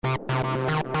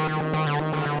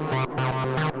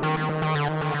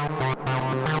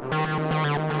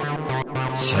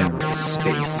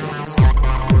TerraSpaces.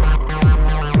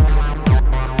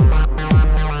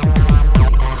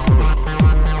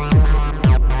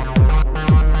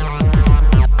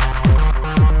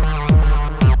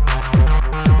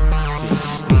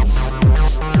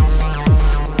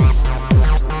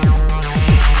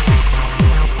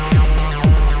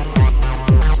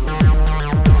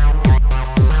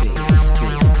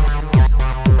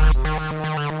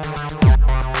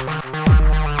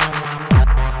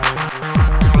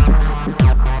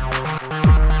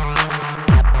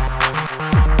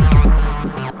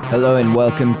 Hello and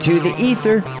welcome to The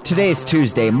Ether. Today is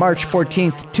Tuesday, March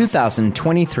 14th,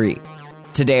 2023.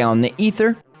 Today on The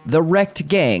Ether, the Rekt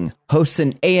gang hosts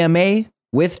an AMA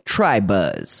with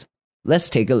TriBuzz. Let's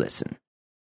take a listen.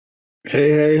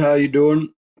 Hey, how you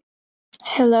doing?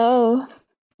 Hello.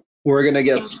 We're gonna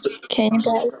get Can you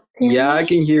guys hear Yeah, I me?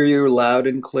 can hear you loud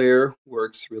and clear.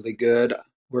 Works really good.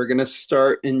 We're gonna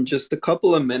start in just a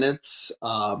couple of minutes.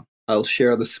 I'll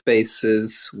share the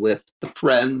spaces with the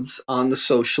friends on the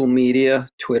social media,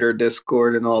 Twitter,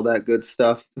 Discord, and all that good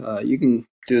stuff. You can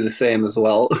do the same as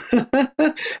well.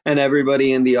 And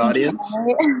everybody in the audience.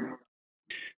 Okay.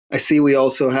 I see we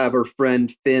also have our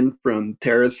friend Finn from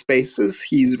TerraSpaces.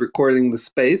 He's recording the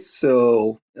space,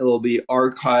 so it'll be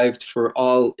archived for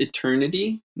all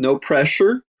eternity. No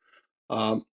pressure.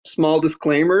 Small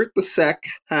disclaimer, the SEC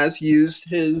has used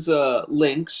his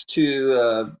links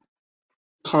to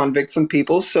convict some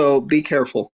people, so be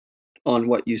careful on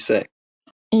what you say.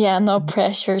 Yeah, no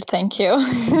pressure. Thank you.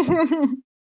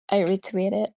 I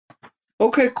retweet it.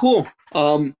 Okay, cool.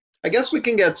 I guess we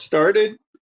can get started.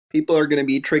 People are going to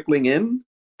be trickling in.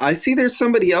 I see there's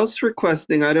somebody else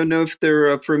requesting. I don't know if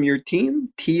they're from your team.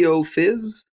 T.O.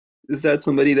 Fizz. Is that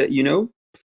somebody that you know?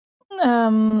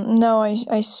 No, I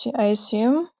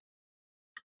assume.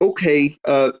 Okay,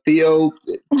 Theo,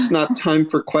 it's not time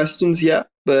for questions yet,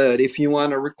 but if you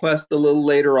want to request a little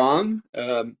later on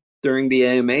during the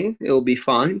AMA, it'll be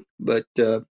fine, but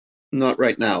not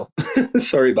right now.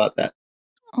 Sorry about that.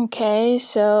 Okay,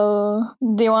 so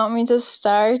do you want me to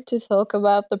start to talk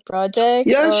about the project?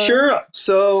 Yeah, or... sure.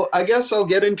 So I guess I'll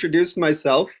get introduced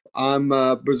myself. I'm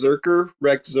Berserker,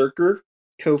 Rekt Zerker,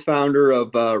 co-founder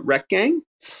of Rekt Gang.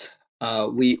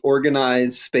 We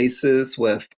organize spaces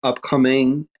with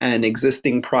upcoming and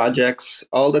existing projects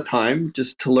all the time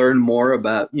just to learn more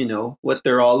about, what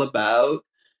they're all about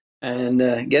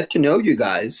and get to know you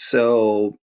guys.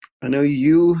 So I know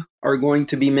you are going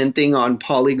to be minting on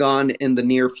Polygon in the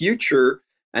near future,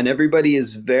 and everybody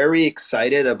is very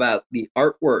excited about the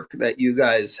artwork that you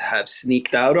guys have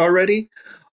sneaked out already.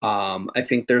 I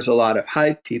think there's a lot of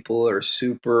hype. People are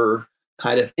super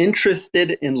kind of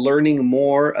interested in learning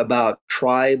more about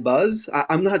TriBuzz.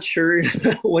 I'm not sure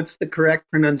what's the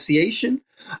correct pronunciation,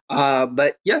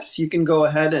 but yes, you can go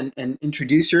ahead and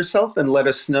introduce yourself and let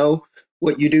us know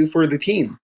what you do for the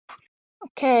team.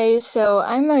 Okay, so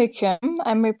I'm Kim.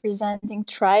 I'm representing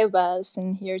TriBuzz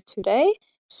in here today.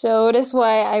 So that's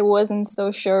why I wasn't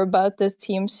so sure about the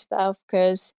team stuff,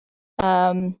 because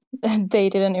they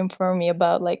didn't inform me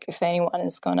about like if anyone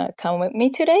is gonna come with me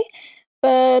today.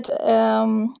 But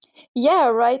yeah,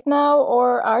 right now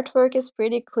our artwork is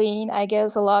pretty clean. I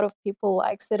guess a lot of people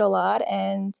likes it a lot,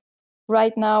 and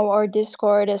right now our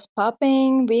Discord is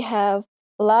popping. We have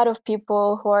a lot of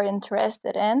people who are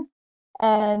interested in.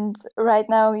 And right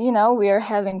now, we are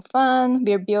having fun.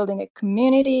 We're building a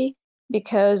community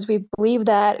because we believe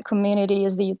that community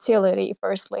is the utility,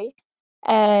 firstly.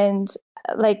 And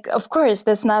like, of course,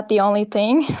 that's not the only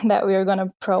thing that we're going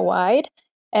to provide.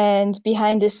 And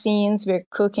behind the scenes, we're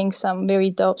cooking some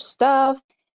very dope stuff.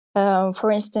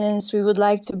 For instance, we would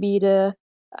like to be the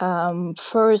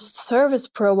first service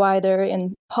provider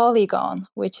in Polygon,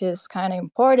 which is kind of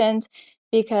important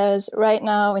because right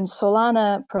now in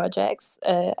Solana projects,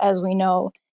 as we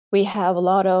know, we have a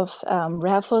lot of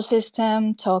raffle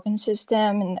system, token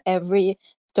system, and every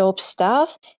dope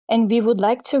stuff. And we would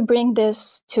like to bring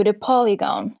this to the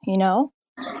Polygon,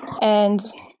 And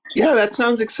yeah, that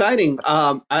sounds exciting.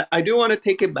 I do want to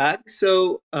take it back.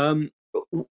 So on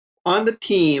the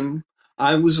team,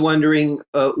 I was wondering,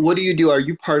 what do you do? Are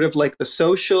you part of like the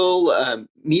social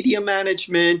media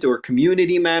management or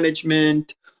community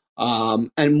management?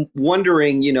 And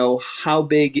wondering, how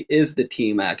big is the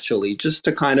team actually? Just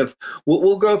to kind of,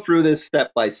 we'll go through this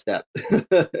step by step.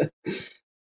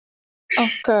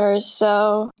 Of course.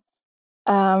 So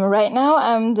right now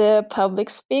I'm the public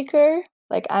speaker.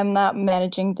 Like I'm not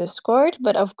managing Discord,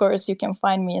 but of course you can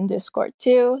find me in Discord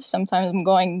too. Sometimes I'm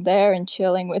going there and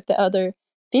chilling with the other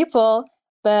people.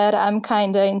 but I'm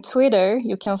kind of in Twitter.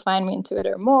 You can find me in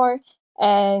Twitter more.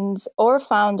 And our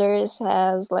founders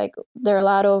has like there are a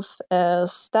lot of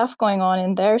stuff going on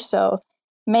in there. So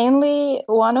mainly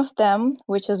one of them,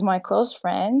 which is my close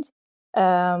friend,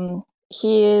 um,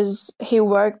 he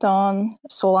worked on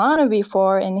Solana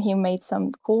before, and he made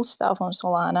some cool stuff on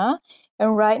Solana.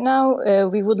 And right now,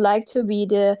 we would like to be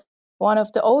the one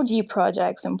of the OG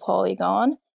projects in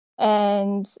Polygon.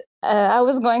 And I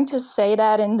was going to say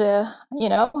that in the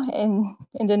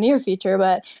in the near future,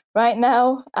 but right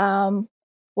now,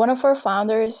 one of our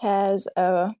founders has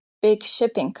a big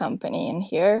shipping company in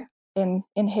here in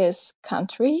his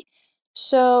country.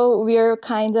 So we're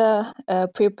kind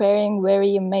of preparing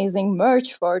very amazing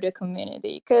merch for the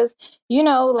community because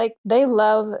like they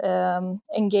love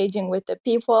engaging with the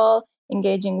people,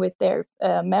 engaging with their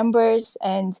members,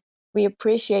 and we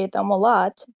appreciate them a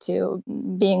lot to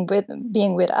being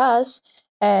with us.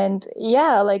 And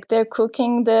yeah, like they're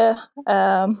cooking the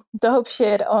dope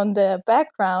shit on the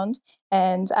background,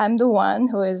 and I'm the one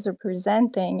who is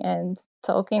representing and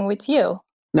talking with you.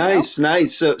 Nice,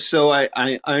 nice. So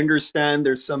I understand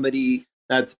there's somebody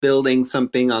that's building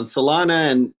something on Solana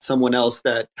and someone else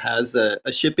that has a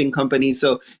shipping company.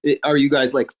 So are you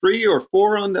guys like three or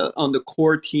four on the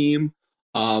core team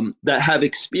that have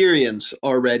experience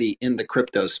already in the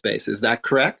crypto space? Is that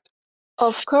correct?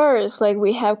 Of course, like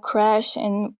we have Crash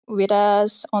in with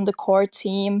us on the core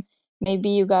team. Maybe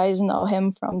you guys know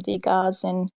him from Digas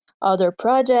and other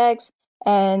projects.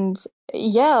 And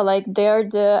yeah, like they're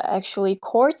the actually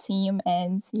core team,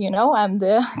 and I'm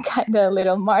the kind of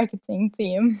little marketing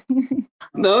team.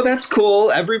 No, that's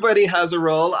cool. Everybody has a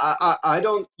role. I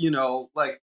don't,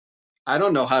 like I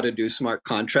don't know how to do smart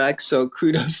contracts, so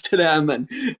kudos to them,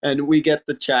 and we get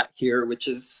the chat here, which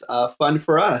is fun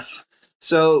for us.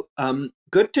 So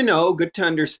good to know, good to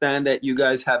understand that you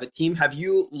guys have a team. Have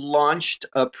you launched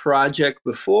a project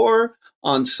before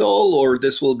on Sol, or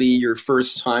this will be your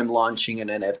first time launching an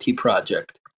NFT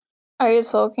project? Are you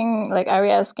talking like, are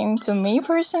you asking to me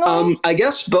personally? I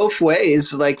guess both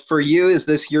ways. Like for you, is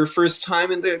this your first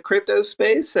time in the crypto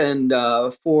space? And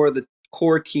for the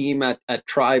core team at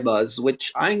TriBuzz,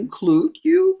 which I include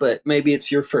you, but maybe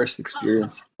it's your first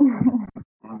experience.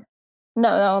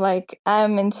 No, no, like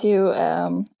I'm into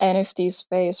NFT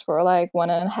space for like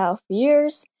 1.5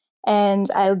 years, and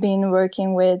I've been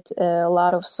working with a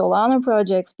lot of Solana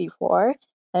projects before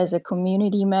as a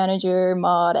community manager,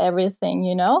 mod, everything.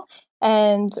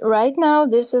 And right now,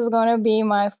 this is gonna be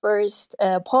my first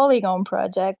Polygon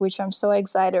project, which I'm so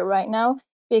excited right now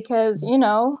because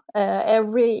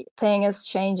everything is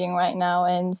changing right now,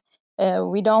 and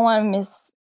we don't want to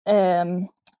miss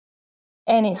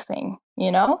anything.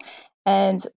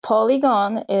 And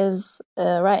Polygon is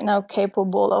right now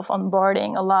capable of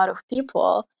onboarding a lot of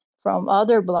people from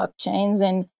other blockchains.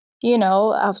 And,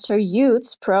 after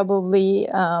youths, probably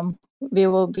we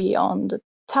will be on the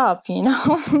top.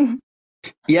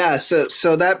 Yeah,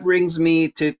 so that brings me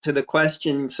to the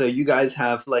question. So you guys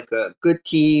have like a good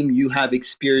team, you have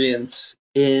experience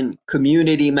in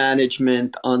community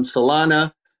management on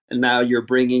Solana, and now you're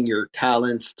bringing your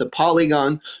talents to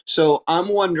Polygon. So I'm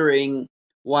wondering,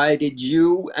 why did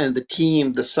you and the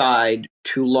team decide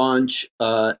to launch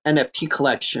a NFT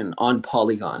collection on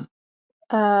Polygon?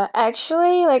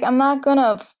 Actually, like I'm not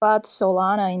gonna FUD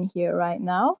Solana in here right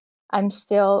now. I'm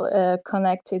still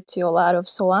connected to a lot of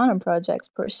Solana projects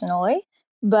personally,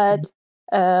 but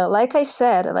like I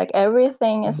said, like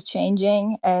everything is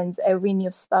changing and every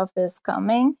new stuff is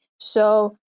coming.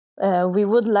 So we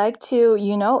would like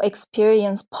to,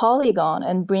 experience Polygon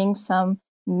and bring some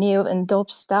new and dope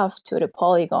stuff to the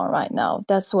Polygon right now.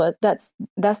 That's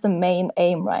the main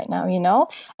aim right now.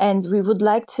 And we would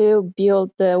like to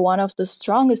build one of the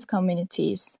strongest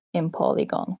communities in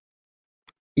Polygon.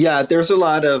 Yeah, there's a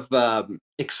lot of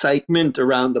excitement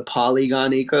around the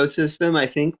Polygon ecosystem. I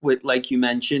think with, like you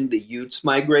mentioned, the youths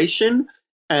migration,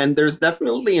 and there's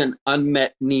definitely an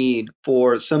unmet need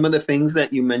for some of the things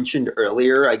that you mentioned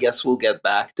earlier. I guess we'll get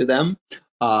back to them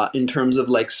in terms of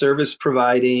like service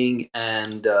providing,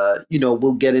 and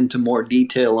we'll get into more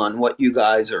detail on what you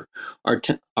guys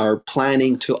are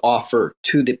planning to offer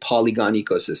to the Polygon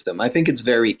ecosystem. I think it's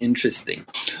very interesting.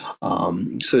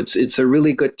 So it's a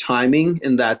really good timing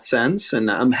in that sense,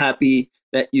 and I'm happy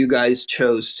that you guys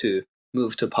chose to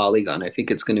move to Polygon. I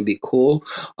think it's going to be cool.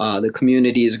 The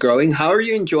community is growing. How are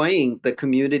you enjoying the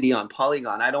community on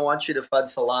Polygon? I don't want you to FUD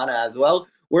Solana as well.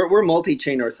 We're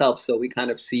multi-chain ourselves, so we kind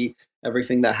of see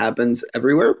everything that happens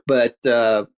everywhere. But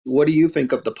what do you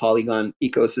think of the Polygon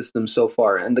ecosystem so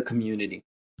far and the community?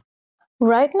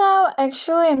 Right now,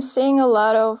 actually, I'm seeing a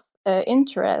lot of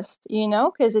interest,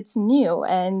 because it's new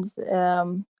and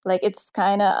like it's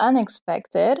kind of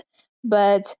unexpected.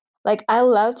 But like I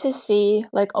love to see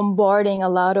like onboarding a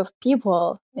lot of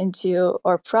people into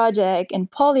our project and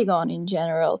Polygon in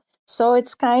general. So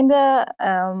it's kind of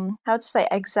how to say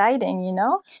exciting,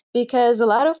 because a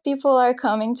lot of people are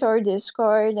coming to our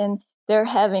Discord and they're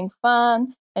having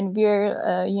fun, and we're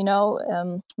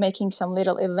making some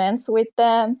little events with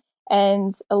them,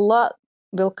 and a lot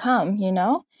will come,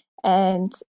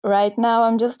 and right now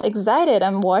I'm just excited.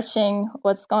 I'm watching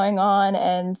what's going on,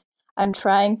 and I'm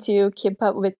trying to keep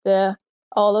up with the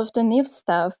all of the new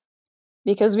stuff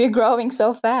because we're growing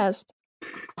so fast.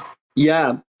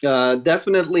 Yeah,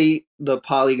 definitely the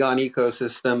Polygon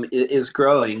ecosystem is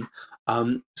growing.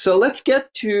 So let's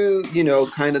get to,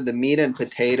 kind of the meat and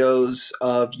potatoes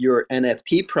of your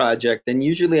NFT project. And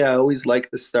usually I always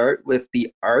like to start with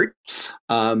the art.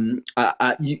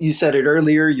 You said it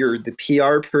earlier, you're the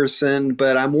PR person,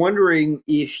 but I'm wondering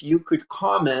if you could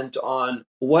comment on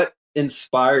what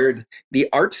inspired the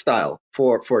art style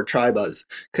for TriBuzz,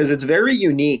 because it's very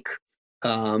unique.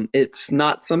 It's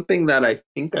not something that I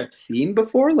think I've seen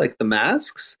before, like the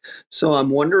masks. So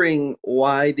I'm wondering,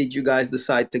 why did you guys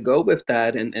decide to go with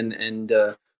that, and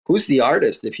who's the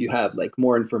artist, if you have like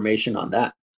more information on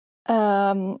that?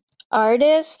 Um,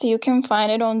 Artist, you can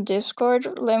find it on Discord.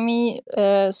 Let me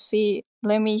see.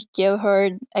 Let me give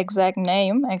her exact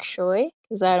name actually,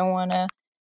 because I don't want to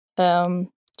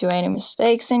do any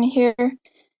mistakes in here.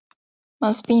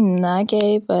 Must be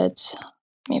Nage, but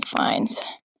let me find.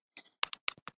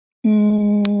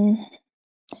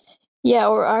 Yeah,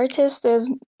 our artist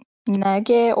is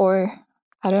Nage, or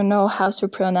I don't know how to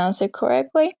pronounce it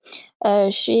correctly.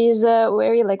 She's a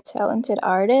very like talented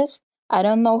artist. I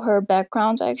don't know her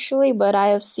background actually, but I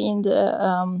have seen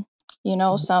the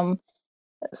some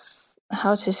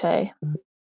how to say.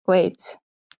 Wait,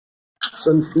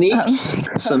 Some sneaks,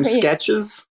 some sorry.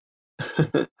 sketches.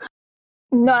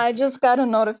 No, I just got a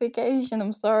notification.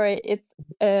 I'm sorry. It's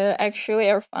actually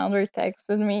our founder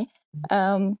texted me.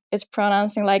 It's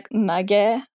pronouncing like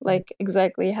Nage, like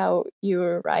exactly how you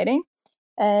were writing.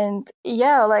 And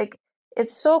yeah, like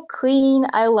it's so clean.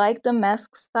 I like the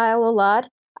mask style a lot.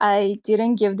 I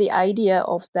didn't give the idea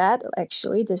of that,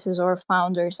 actually. This is our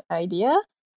founder's idea.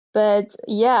 But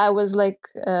yeah, I was like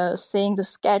seeing the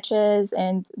sketches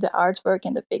and the artwork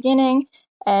in the beginning.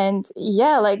 And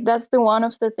yeah, like that's the one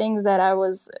of the things that I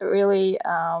was really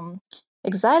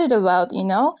excited about,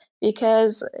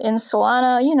 because in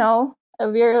Solana,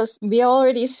 we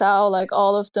already saw like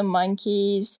all of the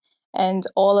monkeys and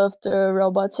all of the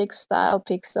robotic style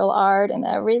pixel art and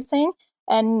everything.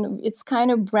 And it's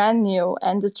kind of brand new.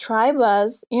 And the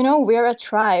TriBuzz, we're a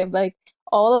tribe. Like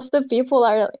all of the people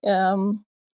are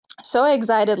so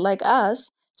excited like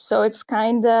us. So it's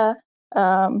kind of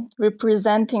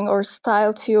representing our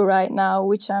style too right now,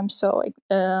 which I'm so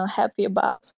happy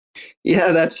about.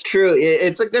 Yeah, that's true.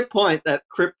 It's a good point that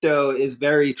crypto is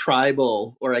very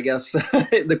tribal, or I guess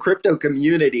the crypto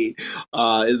community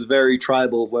is very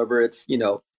tribal, whether it's,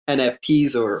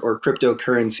 NFTs or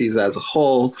cryptocurrencies as a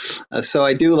whole. So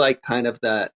I do like kind of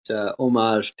that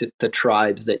homage to the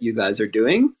tribes that you guys are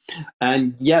doing.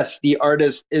 And yes, the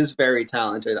artist is very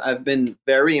talented. I've been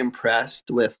very impressed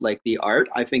with like the art.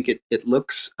 I think it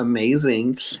looks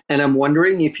amazing. And I'm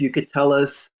wondering if you could tell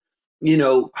us,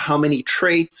 how many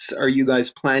traits are you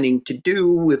guys planning to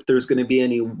do, if there's going to be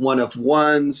any one of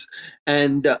ones.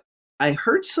 And I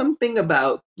heard something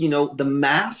about, the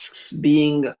masks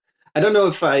being, I don't know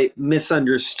if I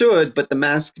misunderstood, but the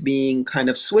masks being kind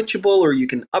of switchable, or you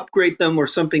can upgrade them or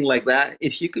something like that.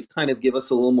 If you could kind of give us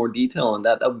a little more detail on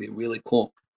that, that would be really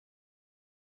cool.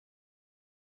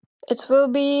 It will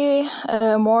be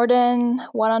more than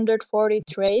 140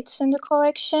 traits in the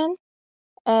collection.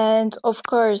 And of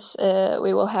course,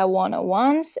 we will have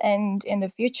one-on-ones, and in the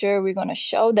future, we're going to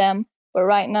show them. But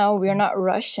right now, we're not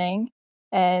rushing,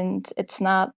 and it's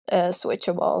not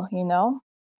switchable.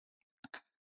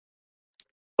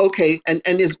 Okay, and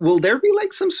is will there be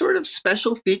like some sort of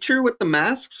special feature with the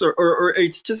masks, or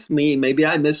it's just me? Maybe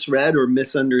I misread or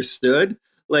misunderstood.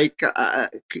 Like,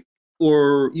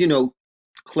 or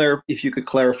if you could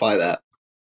clarify that.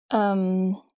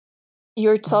 Um,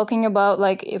 you're talking about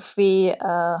like if we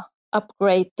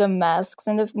upgrade the masks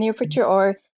in the near future,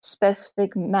 or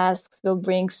specific masks will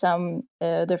bring some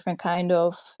different kind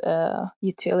of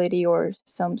utility or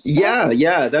some stuff? Yeah,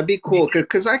 yeah, that'd be cool.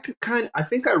 Because I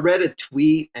think I read a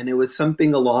tweet and it was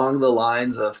something along the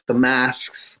lines of the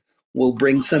masks will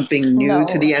bring something new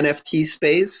to No. the NFT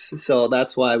space. So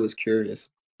that's why I was curious.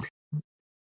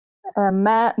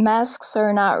 Masks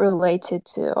are not related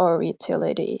to our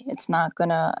utility. It's not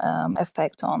gonna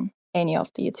affect on any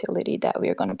of the utility that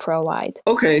we're gonna provide.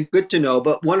 Okay, good to know.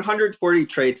 But 140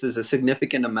 traits is a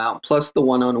significant amount, plus the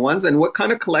one-on-ones. And what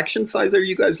kind of collection size are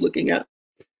you guys looking at?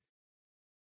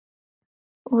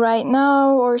 Right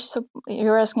now,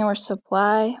 you're asking our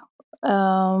supply.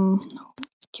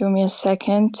 Give me a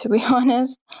second, to be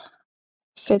honest.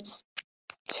 If it's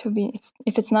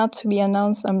not to be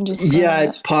announced, I'm just Yeah, gonna.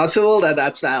 it's possible that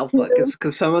that's alpha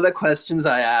because some of the questions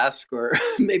I ask, or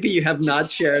maybe you have not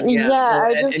shared the Yeah, answer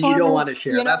I and, just and you want don't to, want to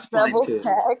share. That's fine double too.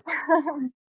 check.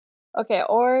 Okay,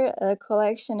 our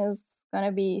collection is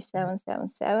gonna be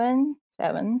 777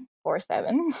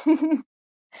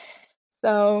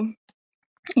 So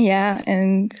yeah,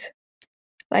 and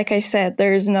like I said,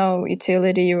 there's no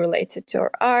utility related to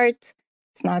our art.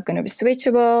 It's not gonna be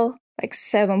switchable, like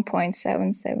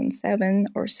 7.777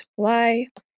 or supply.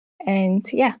 And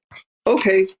yeah.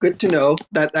 Okay, good to know.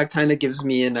 That kind of gives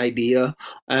me an idea.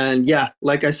 And yeah,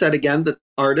 like I said again, the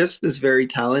artist is very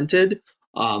talented.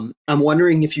 I'm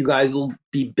wondering if you guys will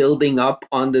be building up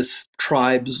on this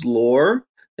tribe's lore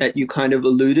that you kind of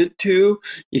alluded to.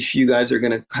 If you guys are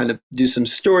going to kind of do some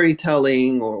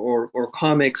storytelling or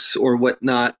comics or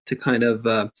whatnot to kind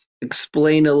of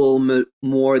explain a little bit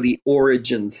more the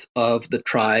origins of the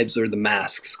tribes or the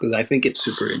masks, because I think it's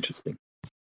super interesting.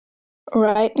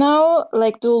 Right now,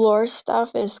 like the lore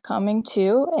stuff is coming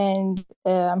too, and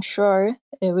I'm sure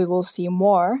we will see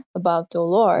more about the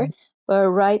lore. But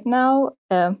right now,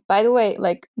 by the way,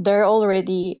 like there are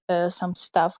already some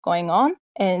stuff going on,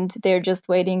 and they're just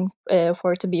waiting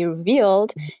for it to be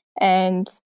revealed. And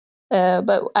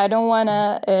but I don't want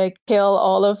to kill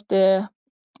all of the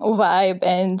vibe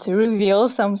and reveal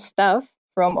some stuff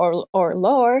from our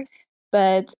lore.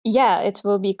 But yeah, it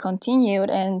will be continued,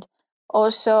 and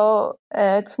also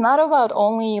it's not about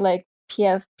only like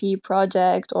PFP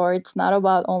project, or it's not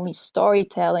about only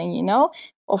storytelling,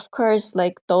 Of course,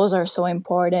 like those are so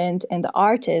important, and the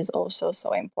art is also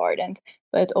so important.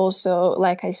 But also,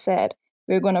 like I said,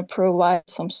 we're going to provide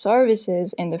some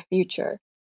services in the future.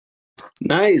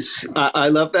 Nice. I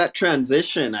love that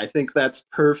transition. I think that's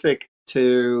perfect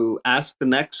to ask the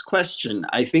next question.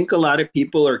 I think a lot of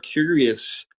people are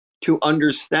curious to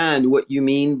understand what you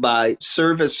mean by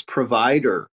service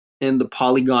provider in the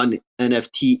Polygon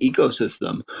NFT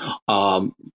ecosystem.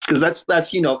 Because that's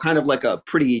kind of like a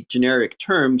pretty generic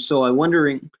term. So I'm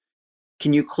wondering,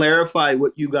 can you clarify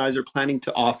what you guys are planning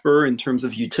to offer in terms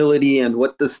of utility and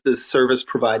what does this service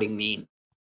providing mean?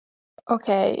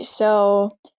 Okay,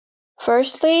 so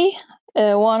firstly,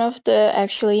 one of the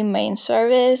actually main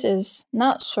service is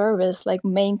not service, like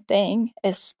main thing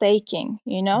is staking,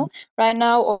 Right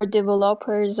now, our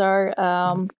developers are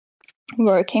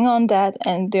working on that,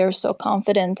 and they're so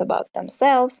confident about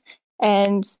themselves.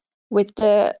 And with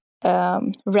the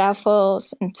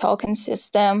raffles and token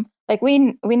system, like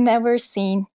we never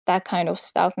seen that kind of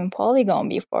stuff in Polygon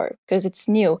before because it's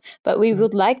new, but we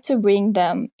would like to bring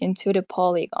them into the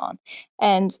Polygon.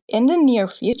 And in the near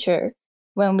future,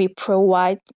 when we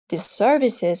provide these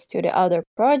services to the other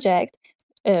project,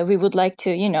 we would like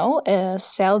to,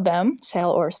 sell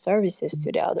our services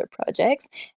to the other projects,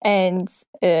 and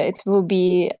it will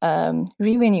be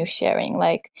revenue sharing,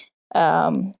 like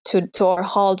to our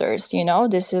holders.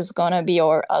 This is gonna be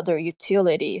our other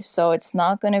utility, so it's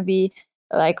not gonna be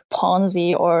like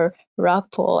Ponzi or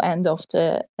rug pull end of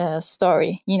the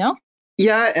story.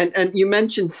 Yeah, and you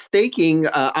mentioned staking.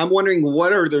 I'm wondering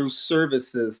what are those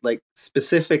services, like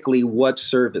specifically what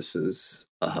services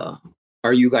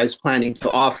are you guys planning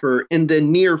to offer in the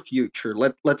near future?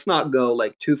 Let's not go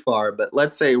like too far, but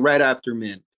let's say right after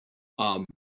mint. Um,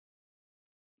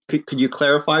 could you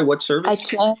clarify what I service?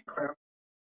 can't.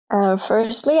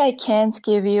 Firstly, I can't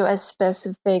give you a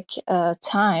specific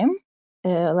time,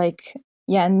 like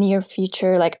near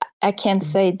future. Like I can't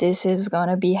say this is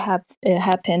gonna be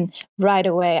happen right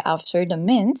away after the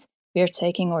mint. We are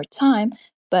taking our time,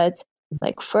 but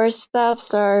like first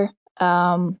steps are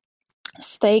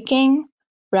staking,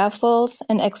 raffles,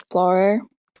 and explorer.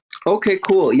 Okay,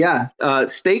 cool. Yeah,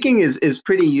 staking is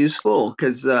pretty useful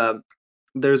because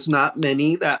there's not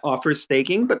many that offer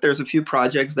staking, but there's a few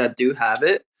projects that do have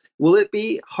it. Will it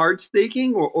be hard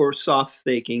staking or soft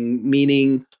staking?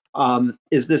 Meaning,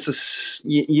 is this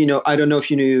I don't know if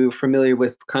you're familiar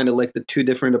with kind of like the two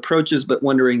different approaches, but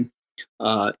wondering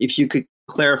if you could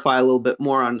clarify a little bit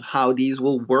more on how these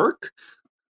will work.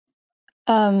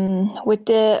 With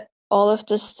the all of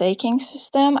the staking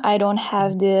system, I don't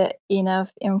have the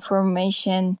enough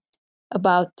information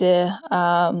about the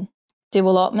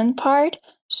development part.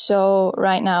 So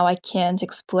right now I can't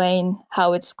explain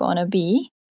how it's gonna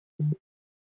be.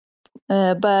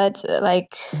 But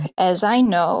like as I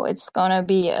know, it's gonna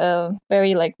be a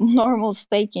very like normal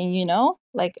staking,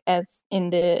 like as in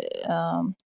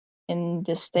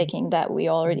the staking that we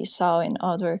already saw in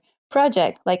other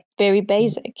project, like very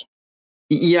basic.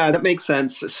 Yeah, that makes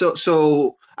sense.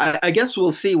 So I guess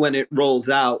we'll see when it rolls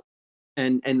out.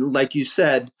 And like you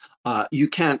said, you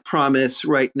can't promise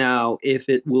right now if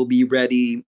it will be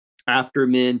ready after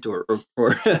mint or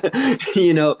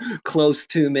close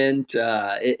to mint.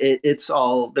 It's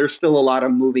all there's still a lot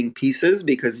of moving pieces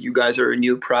because you guys are a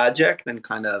new project and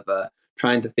kind of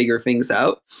trying to figure things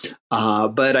out.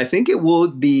 But I think it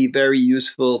would be very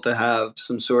useful to have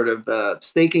some sort of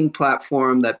staking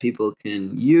platform that people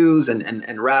can use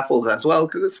and raffles as well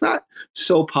because it's not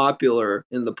so popular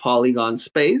in the Polygon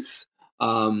space.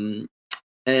 Um,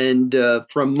 and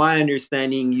from my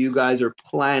understanding, you guys are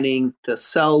planning to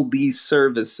sell these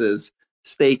services,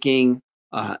 staking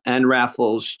and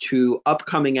raffles, to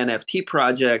upcoming NFT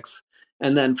projects.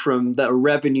 And then from the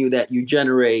revenue that you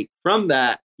generate from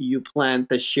that, you plan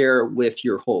to share with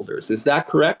your holders. Is that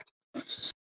correct?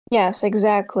 Yes,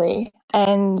 exactly.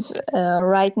 And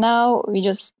right now,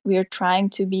 we are trying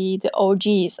to be the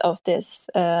OGs of this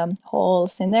whole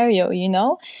scenario.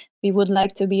 We would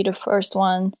like to be the first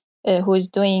one who is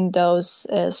doing those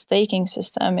staking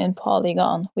system in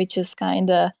Polygon, which is kind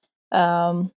of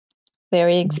um,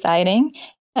 very exciting.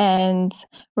 And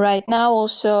right now,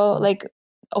 also, like,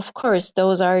 of course,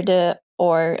 those are the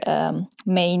or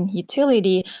main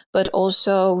utility, but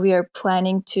also we are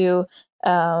planning to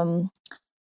um,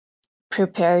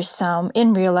 prepare some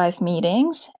in real life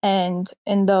meetings. And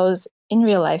in those in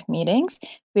real life meetings,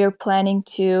 we are planning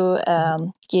to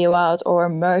give out our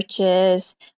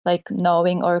merches, like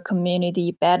knowing our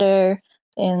community better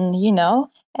and,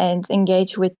 and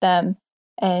engage with them.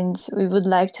 And we would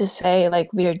like to say,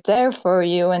 like, we're there for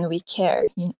you and we care,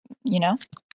 you know?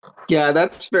 Yeah,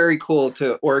 that's very cool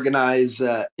to organize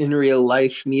in real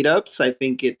life meetups. I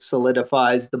think it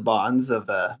solidifies the bonds of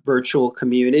a virtual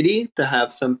community to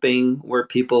have something where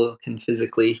people can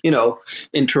physically,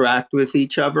 interact with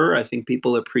each other. I think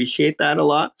people appreciate that a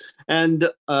lot. And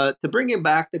to bring it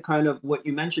back to kind of what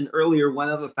you mentioned earlier, one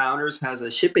of the founders has a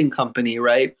shipping company,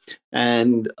 right?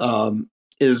 And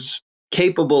is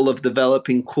capable of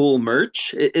developing cool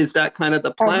merch. Is that kind of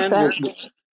the plan? Exactly.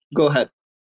 Go ahead.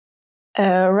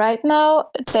 Right now,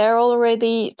 they're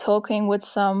already talking with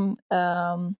some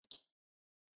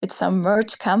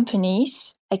merch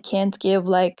companies. I can't give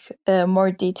like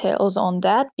more details on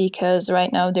that because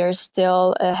right now they're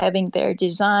still having their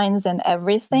designs and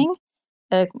everything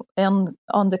uh,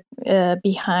 on the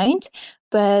behind.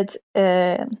 But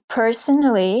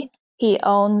personally, he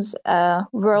owns a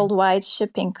worldwide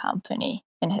shipping company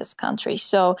in his country,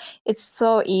 so it's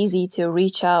so easy to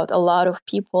reach out a lot of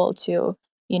people to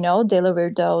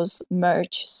deliver those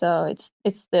merch. So it's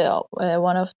the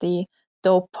one of the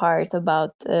dope part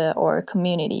about our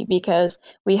community because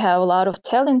we have a lot of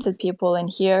talented people in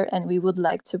here and we would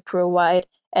like to provide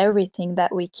everything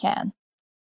that we can.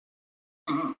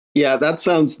 Yeah, that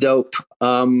sounds dope.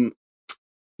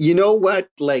 You know what?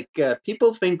 Like,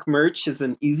 people think merch is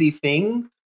an easy thing,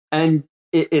 and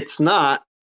it's not.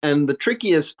 And the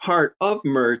trickiest part of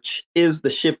merch is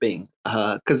the shipping,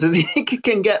 because it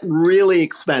can get really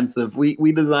expensive.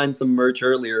 We designed some merch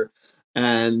earlier,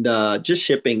 and just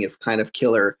shipping is kind of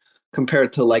killer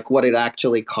compared to like what it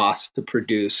actually costs to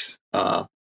produce. The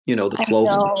I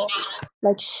clothing. know,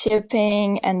 like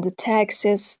shipping and the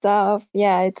taxes stuff.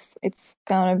 Yeah, it's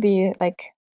gonna be like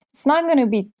it's not gonna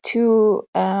be too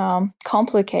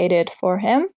complicated for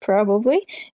him probably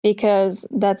because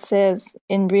that's his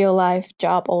in real life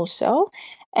job also.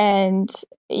 And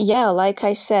yeah, like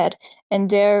I said, and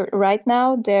they're right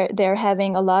now they're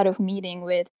having a lot of meeting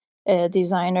with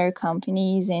designer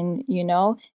companies, and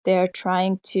they're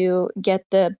trying to get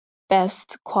the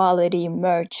best quality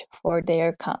merch for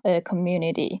their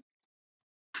community.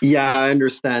 Yeah, I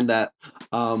understand that.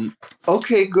 Um,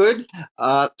 okay, good.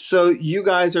 So you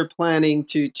guys are planning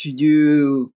to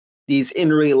do these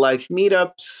in real life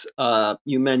meetups.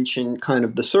 You mentioned kind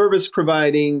of the service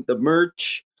providing, the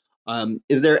merch.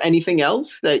 Is there anything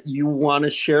else that you want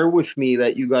to share with me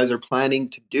that you guys are planning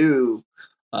to do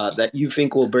that you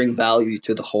think will bring value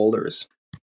to the holders?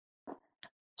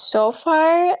 So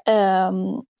far,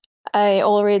 I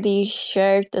already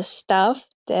shared the stuff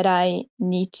that I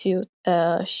need to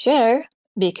share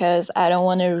because I don't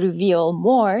want to reveal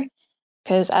more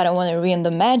because I don't want to ruin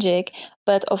the magic.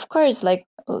 But of course, like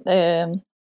there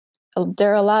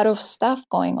are a lot of stuff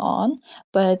going on.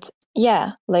 But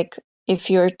yeah, like if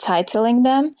you're titling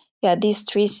them, yeah, these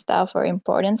three stuff are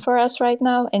important for us right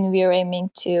now, and we are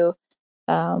aiming to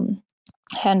um,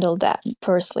 handle that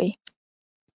personally.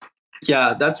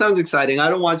 Yeah, that sounds exciting. I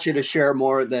don't want you to share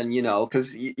more than,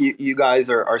 because you guys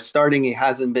are starting. It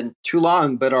hasn't been too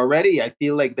long, but already I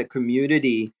feel like the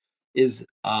community is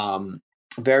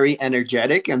very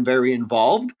energetic and very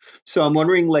involved. So I'm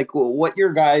wondering, like, what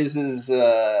your guys is,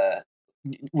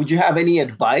 would you have any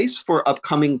advice for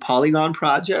upcoming Polygon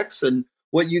projects and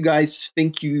what you guys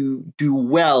think you do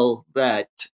well that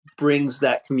brings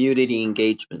that community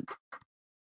engagement?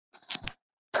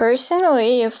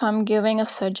 Personally, if I'm giving a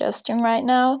suggestion right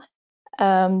now,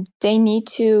 they need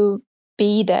to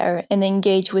be there and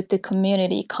engage with the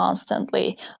community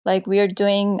constantly. Like we are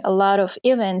doing a lot of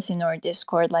events in our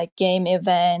Discord, like game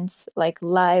events, like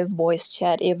live voice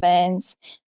chat events.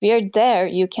 We are there.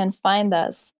 You can find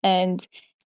us. And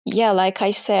yeah, like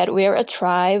I said, we're a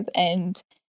tribe and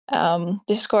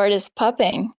Discord is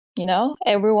popping,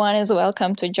 everyone is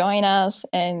welcome to join us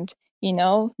and,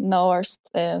 know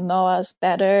us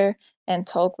better and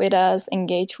talk with us,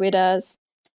 engage with us.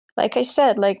 Like I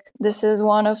said, like this is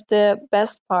one of the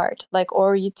best part, like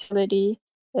our utility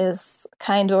is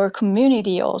kind of our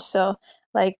community also.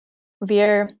 Like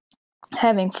we're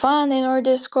having fun in our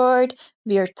Discord,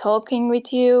 we're talking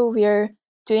with you, we're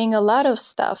doing a lot of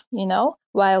stuff,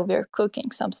 while we're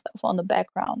cooking some stuff on the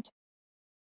background.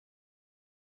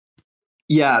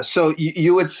 Yeah, so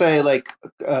you would say like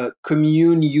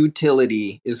commune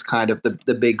utility is kind of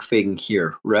the big thing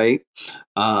here, right?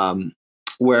 Um,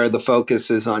 where the focus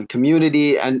is on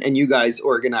community and you guys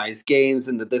organize games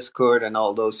in the Discord and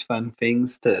all those fun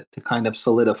things to kind of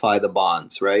solidify the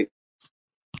bonds, right?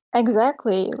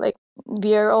 Exactly. Like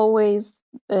we're always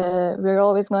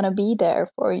gonna be there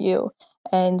for you,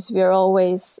 and we're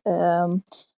always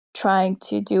trying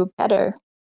to do better.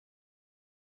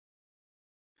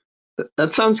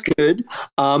 That sounds good.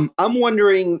 I'm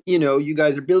wondering, you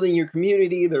guys are building your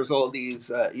community. There's all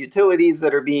these utilities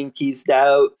that are being teased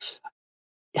out.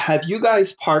 Have you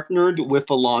guys partnered with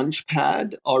a launch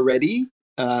pad already?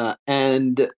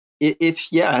 And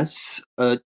if yes,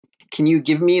 can you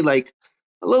give me like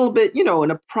a little bit,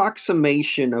 an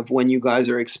approximation of when you guys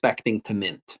are expecting to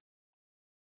mint?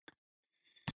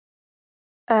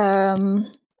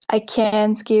 I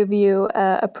can't give you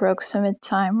an approximate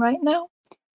time right now,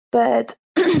 but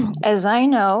as I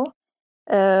know,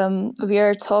 we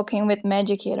are talking with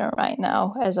Magic Eden right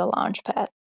now as a launch pad.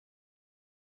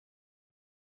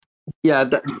 Yeah,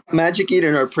 Magic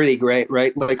Eden are pretty great,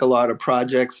 right? Like a lot of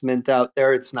projects mint out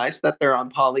there. It's nice that they're on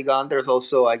Polygon. There's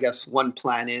also, I guess, one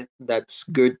planet that's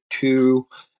good too.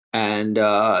 And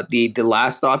the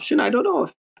last option, I don't know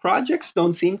if projects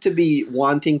don't seem to be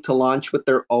wanting to launch with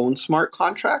their own smart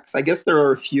contracts. I guess there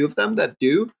are a few of them that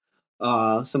do.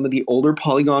 Some of the older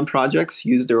Polygon projects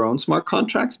use their own smart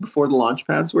contracts before the launch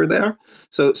pads were there.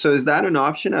 So is that an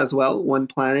option as well? One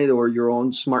planet or your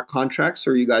own smart contracts?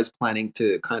 Or are you guys planning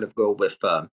to kind of go with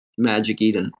Magic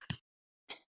Eden?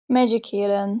 Magic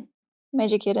Eden.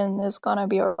 Magic Eden is gonna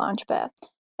be our launch pad.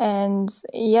 And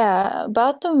yeah,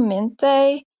 about the mint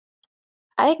day,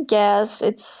 I guess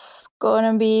it's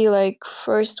gonna be like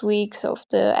first weeks of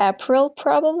the April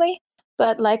probably.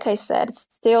 But like I said, it's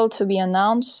still to be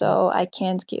announced, so I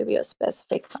can't give you a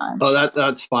specific time. Oh,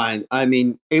 that's fine. I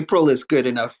mean, April is good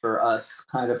enough for us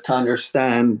kind of to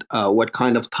understand what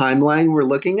kind of timeline we're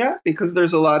looking at because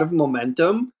there's a lot of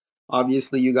momentum.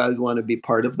 Obviously, you guys want to be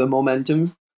part of the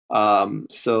momentum.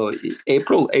 So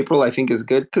April, I think is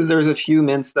good because there's a few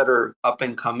mints that are up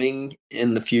and coming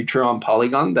in the future on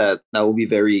Polygon that will be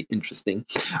very interesting.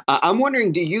 I'm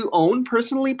wondering, do you own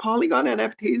personally Polygon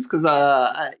NFTs? Because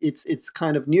it's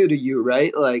kind of new to you,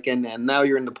 right? Like, and now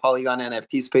you're in the Polygon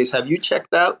NFT space. Have you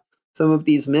checked out some of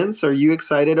these mints? Are you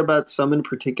excited about some in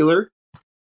particular?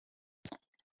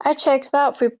 I checked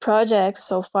out 3 projects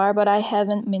so far, but I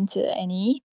haven't minted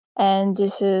any. And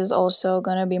this is also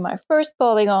gonna be my first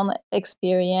Polygon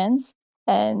experience.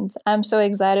 And I'm so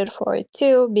excited for it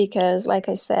too, because like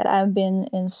I said, I've been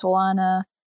in Solana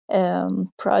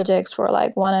projects for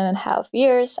like 1.5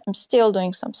 years. I'm still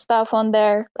doing some stuff on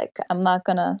there. Like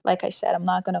like I said, I'm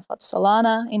not gonna put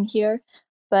Solana in here.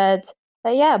 But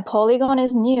yeah, Polygon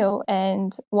is new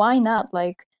and why not?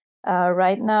 Like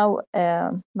right now,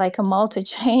 like a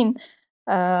multi-chain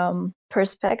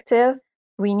perspective,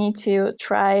 we need to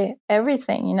try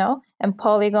everything, and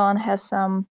Polygon has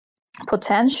some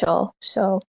potential.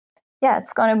 So yeah,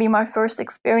 it's going to be my first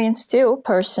experience too,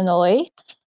 personally.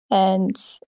 And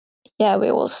yeah,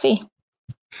 we will see.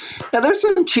 Yeah, there's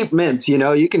some cheap mints,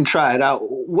 you can try it out.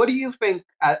 What do you think,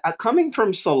 coming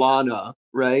from Solana,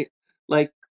 right?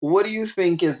 Like, what do you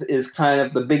think is kind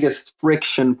of the biggest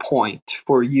friction point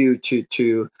for you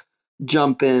to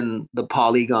jump in the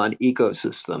Polygon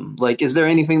ecosystem? Like, is there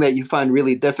anything that you find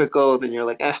really difficult and you're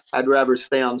like, I'd rather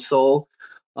stay on Sol,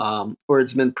 or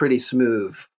it's been pretty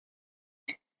smooth?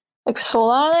 Like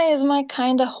Solana is my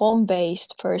kind of home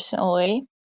based personally,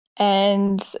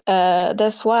 and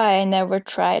that's why I never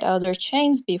tried other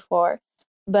chains before.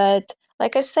 But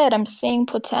like I said, I'm seeing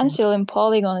potential in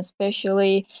Polygon,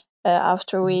 especially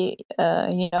after we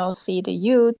see the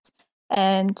youth.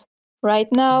 And right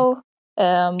now,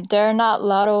 there are not a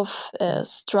lot of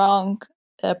strong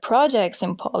projects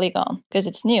in Polygon because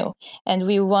it's new, and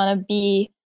we want to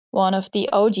be one of the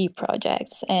OG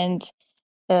projects. And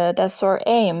that's our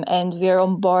aim, and we're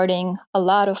onboarding a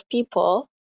lot of people,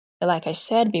 like I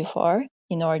said before,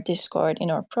 in our Discord,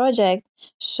 in our project.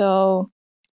 So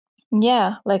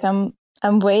yeah, like I'm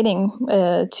waiting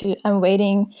to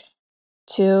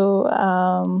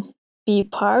be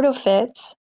part of it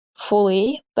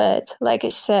fully. But like I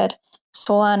said,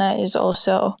 Solana is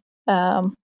also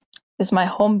is my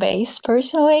home base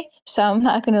personally, so I'm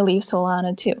not gonna leave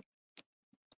Solana too.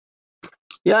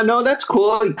 Yeah, no, that's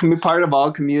cool. It can be part of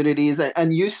all communities.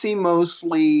 And you see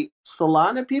mostly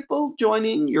Solana people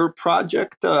joining your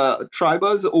project,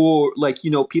 TriBuzz, or like,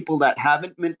 people that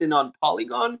haven't minted on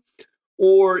Polygon,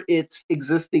 or it's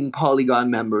existing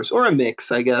Polygon members, or a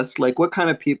mix, I guess. Like, what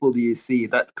kind of people do you see?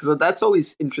 Because that's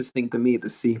always interesting to me to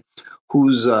see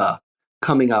who's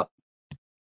coming up.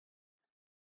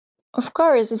 Of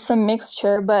course, it's a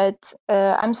mixture, but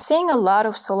I'm seeing a lot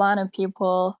of Solana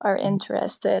people are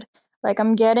interested. Like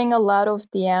I'm getting a lot of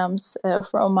DMs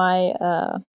from my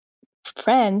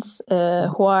friends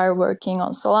who are working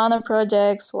on Solana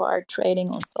projects, who are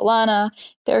trading on Solana.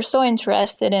 They're so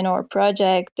interested in our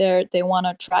project. They want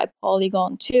to try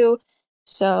Polygon too.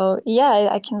 So yeah,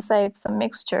 I can say it's a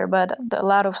mixture, but a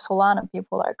lot of Solana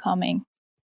people are coming.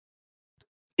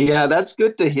 Yeah, that's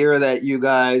good to hear that you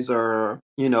guys are,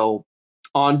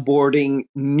 onboarding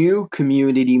new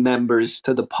community members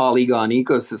to the Polygon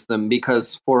ecosystem,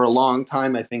 because for a long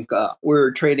time, I think we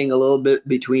are trading a little bit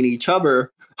between each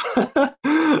other.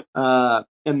 And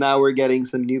now we're getting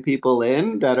some new people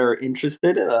in that are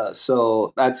interested.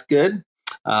 So that's good.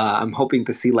 I'm hoping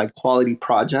to see like quality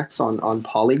projects on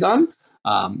Polygon.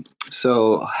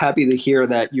 So happy to hear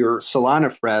that your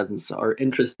Solana friends are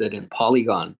interested in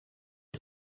Polygon.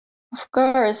 Of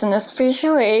course, and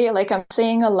especially like I'm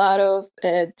seeing a lot of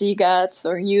DGATs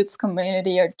or youth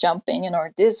community are jumping in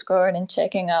our Discord and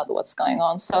checking out what's going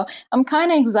on. So I'm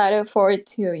kind of excited for it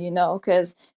too,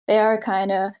 because they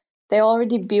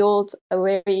already built a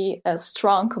very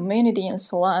strong community in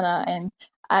Solana, and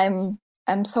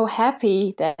I'm so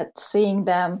happy that seeing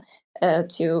them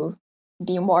to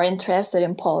be more interested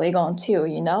in Polygon too.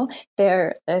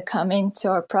 They're coming to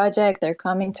our project, they're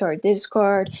coming to our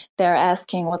Discord, they're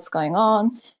asking what's going on.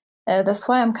 That's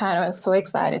why I'm kind of so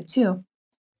excited too.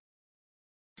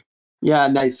 Yeah,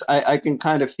 nice. I can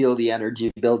kind of feel the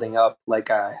energy building up, like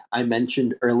I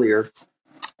mentioned earlier.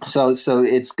 So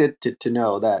it's good to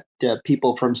know that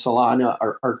people from Solana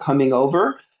are coming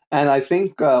over. And I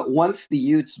think once the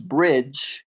Utes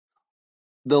bridge,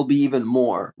 there'll be even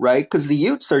more, right? Because the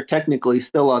Utes are technically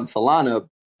still on Solana,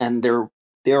 and they're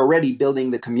already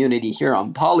building the community here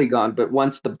on Polygon. But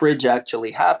once the bridge actually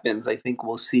happens, I think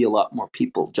we'll see a lot more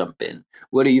people jump in.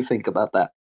 What do you think about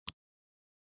that?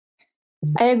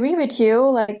 I agree with you.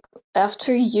 Like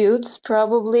after youths,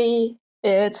 probably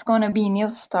it's gonna be new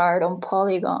start on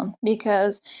Polygon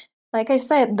because, like I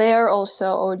said, they are also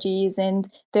OGs and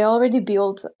they already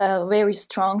built a very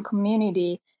strong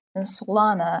community in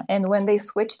Solana. And when they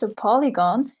switch to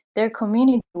Polygon, their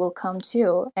community will come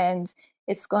too, and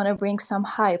it's gonna bring some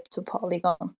hype to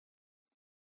Polygon.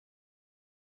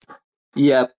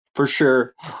 Yeah, for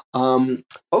sure.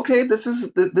 Okay, this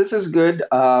is good.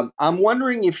 I'm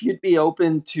wondering if you'd be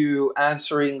open to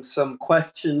answering some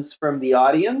questions from the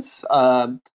audience.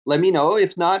 Let me know.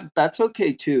 If not, that's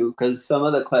okay too, because some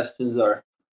of the questions are,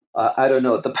 I don't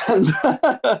know, it depends.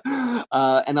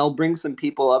 And I'll bring some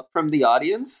people up from the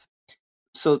audience.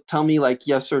 So tell me like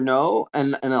yes or no,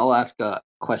 and I'll ask a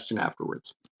question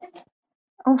afterwards.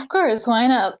 Of course, why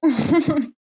not?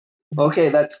 Okay,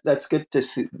 that's good to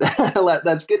see.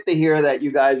 That's good to hear that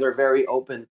you guys are very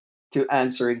open to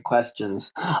answering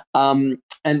questions. And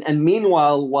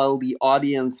meanwhile, while the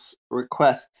audience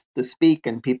requests to speak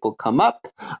and people come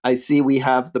up, I see we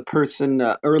have the person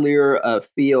earlier,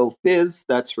 Theo Fizz,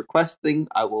 that's requesting.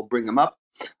 I will bring him up.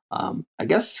 I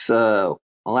guess I'll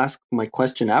ask my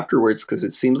question afterwards because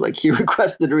it seems like he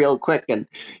requested real quick, and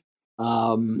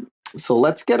so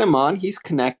let's get him on. He's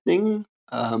connecting.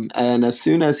 And as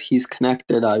soon as he's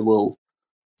connected, I will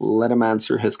let him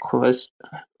answer his question.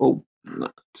 Oh,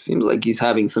 Seems like he's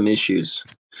having some issues.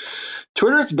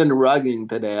 Twitter's been rugging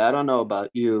today. I don't know about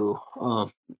you.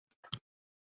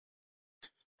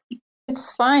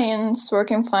 It's fine. It's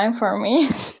working fine for me.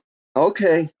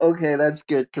 Okay, that's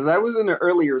good. Because I was in an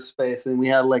earlier space and we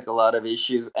had like a lot of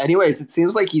issues. Anyways, it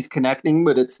seems like he's connecting,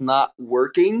 but it's not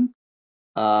working.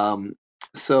 Um,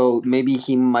 so maybe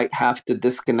he might have to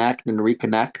disconnect and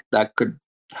reconnect. That could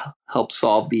help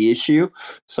solve the issue.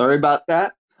 Sorry about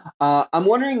that. I'm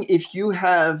wondering if you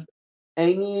have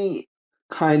any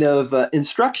kind of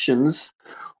instructions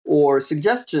or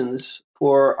suggestions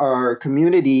for our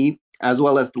community as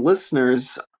well as the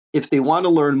listeners. If they want to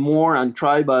learn more on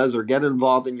TriBuzz or get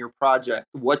involved in your project,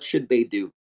 what should they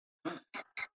do?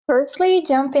 Firstly,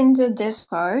 jump into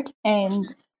Discord,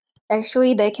 and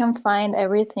actually they can find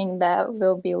everything that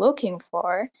we'll be looking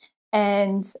for,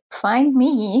 and find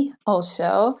me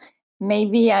also.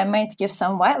 Maybe I might give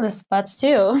some whitelist spots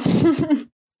too.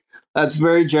 That's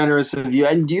very generous of you.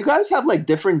 And do you guys have like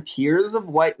different tiers of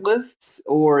whitelists,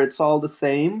 or it's all the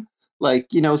same?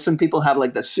 Like, some people have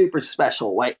like the super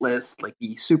special whitelist, like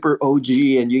the super OG,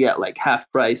 and you get like half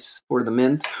price for the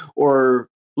mint. Or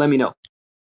let me know.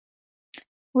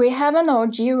 We have an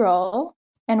OG role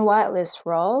and whitelist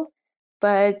role,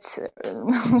 but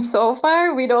so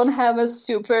far we don't have a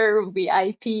super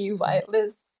VIP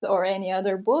whitelist or any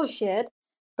other bullshit.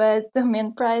 But the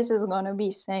mint price is gonna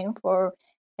be same for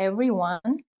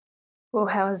everyone who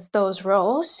has those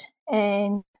roles.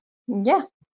 And yeah.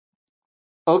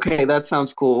 Okay, that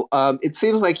sounds cool. It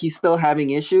seems like he's still having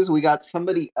issues. We got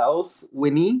somebody else,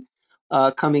 Winnie,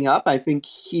 coming up. I think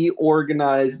he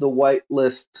organized the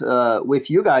whitelist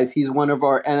with you guys. He's one of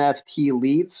our NFT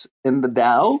leads in the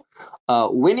DAO.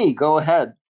 Winnie, go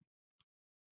ahead.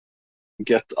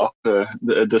 Get up,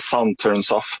 the sound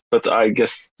turns off, but I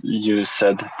guess you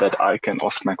said that I can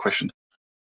ask my question.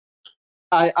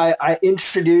 I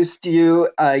introduced you.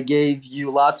 I gave you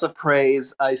lots of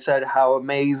praise. I said how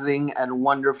amazing and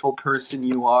wonderful person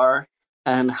you are,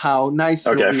 and how nice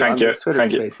you'll be on these Twitter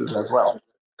Spaces as well.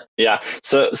 Yeah.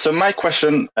 So my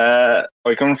question,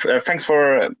 thanks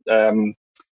for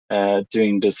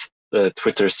doing this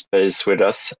Twitter Space with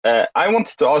us. I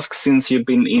wanted to ask, since you've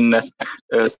been in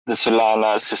the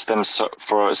Solana system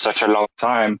for such a long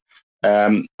time,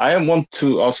 I want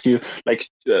to ask you, like,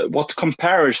 what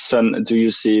comparison do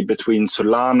you see between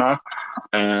Solana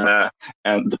and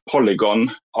the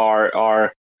Polygon?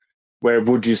 Where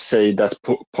would you say that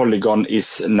Polygon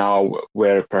is now,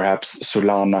 where perhaps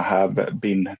Solana have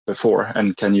been before?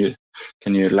 And can you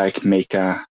like make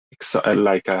a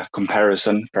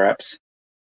comparison, perhaps?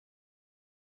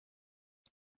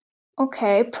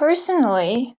 Okay,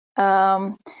 personally,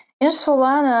 in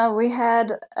Solana, we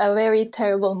had a very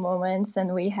terrible moments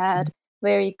and we had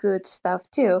very good stuff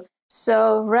too.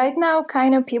 So right now,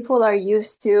 kind of people are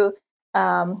used to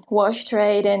wash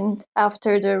trade, and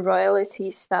after the royalty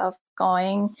stuff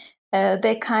going,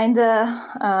 they kind of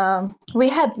we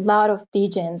had a lot of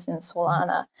degens in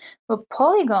Solana, but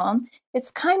Polygon, it's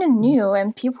kind of new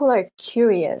and people are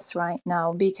curious right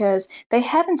now because they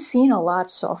haven't seen a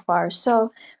lot so far.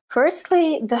 So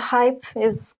firstly, the hype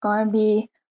is going to be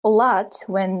a lot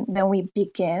when we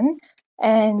begin.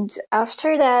 And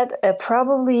after that,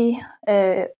 probably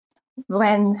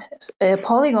when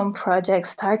Polygon project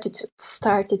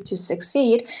started to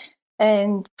succeed,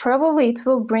 and probably it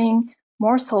will bring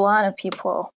more Solana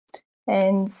people.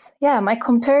 And yeah, my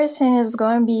comparison is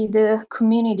going to be the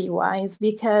community-wise,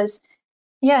 because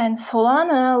yeah, in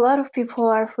Solana, a lot of people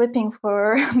are flipping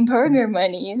for burger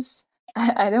monies.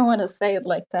 I don't want to say it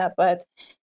like that, but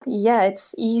yeah,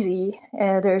 it's easy.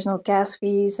 There's no gas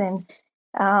fees, and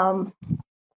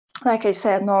like I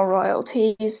said, no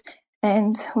royalties.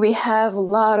 And we have a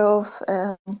lot of,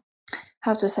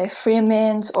 how to say, free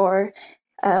mint or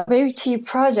very cheap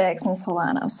projects in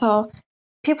Solana. So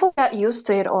people got used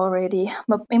to it already.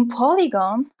 But in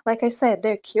Polygon, like I said,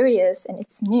 they're curious and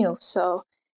it's new. So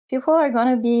people are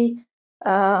going to be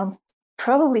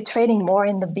probably trading more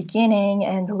in the beginning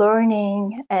and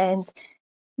learning and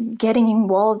getting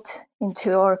involved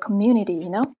into our community,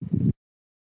 you know?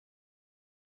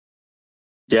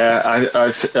 Yeah,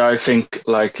 I think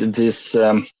like this,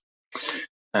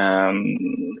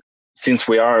 since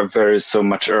we are so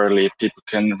much early, people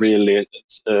can really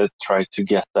try to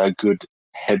get a good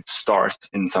head start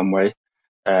in some way.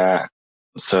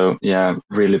 So yeah,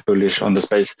 really bullish on the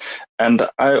space. And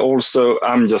I'm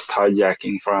just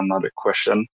hijacking for another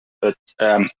question, but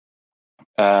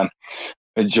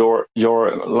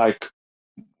your like,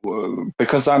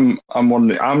 because I'm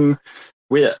wondering,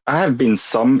 I have been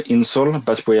some in Sol,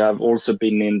 but we have also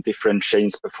been in different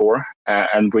chains before,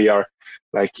 and we are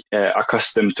like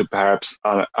accustomed to perhaps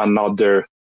another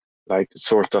like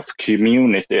sort of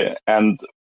community. And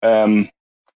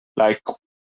like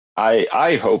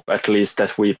I hope at least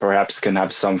that we perhaps can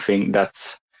have something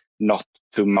that's not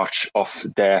too much of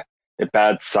the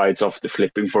bad sides of the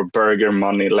flipping for burger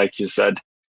money, like you said.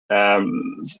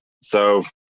 So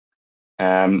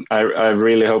I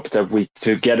really hope that we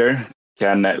together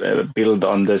can build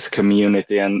on this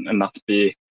community and not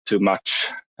be too much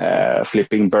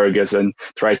flipping burgers, and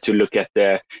try to look at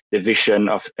the vision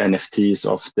of NFTs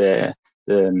of the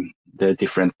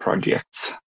different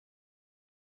projects.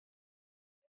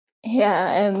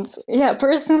 Yeah, and yeah,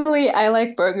 personally I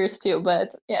like burgers too,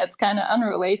 but yeah, it's kind of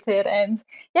unrelated. And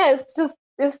yeah,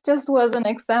 this just was an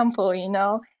example, you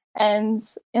know. And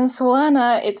in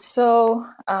Solana, it's so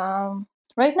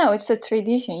right now it's a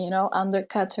tradition, you know,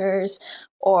 undercutters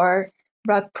or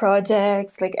rug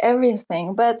projects, like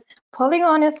everything. But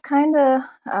Polygon is kind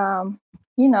of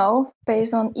you know,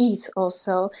 based on ETH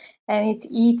also, and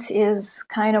ETH is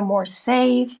kind of more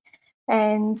safe.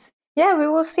 And yeah, we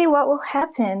will see what will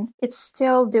happen. It's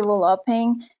still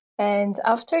developing. And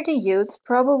after the youth,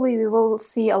 probably we will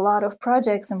see a lot of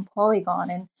projects in Polygon,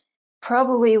 and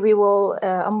probably we will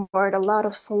onboard a lot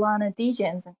of Solana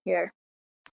degens in here.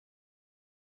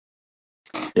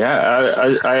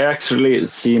 Yeah, I actually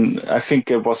seen, I think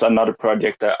it was another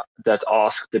project that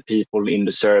asked the people in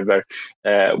the server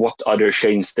what other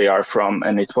chains they are from,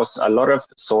 and it was a lot of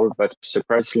Sol, but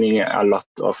surprisingly a lot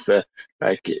of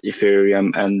like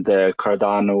Ethereum and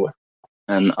Cardano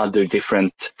and other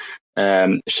different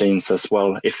chains as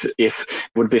well. If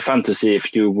would be fun to see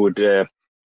if you would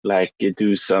like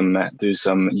do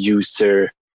some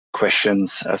user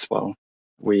questions as well.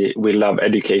 We love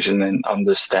education and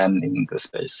understanding the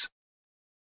space.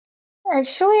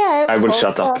 Actually, I will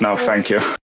shut up now. Thank you.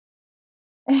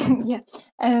 Yeah,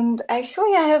 and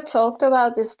actually I have talked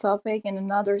about this topic in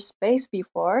another space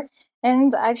before,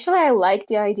 and actually I like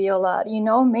the idea a lot. You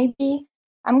know, maybe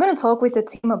I'm gonna talk with the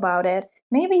team about it.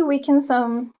 Maybe we can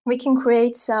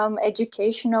create some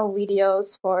educational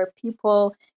videos for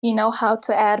people, you know, how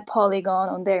to add Polygon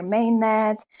on their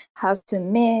mainnet, how to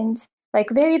mint, like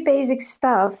very basic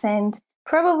stuff, and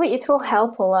probably it will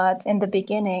help a lot in the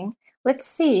beginning. Let's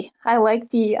see. I like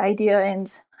the idea,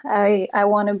 and I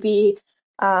want to be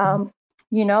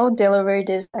you know, deliver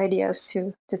these ideas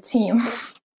to the team.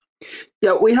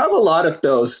 Yeah, we have a lot of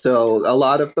those, though. A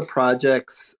lot of the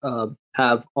projects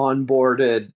have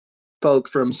onboarded folk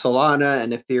from Solana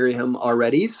and Ethereum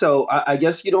already. So I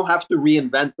guess you don't have to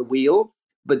reinvent the wheel,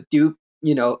 but do,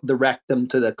 you know, direct them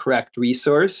to the correct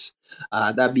resource.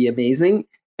 That'd be amazing.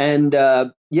 And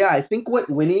yeah, I think what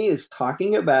Winnie is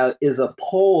talking about is a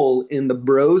poll in the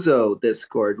Brozo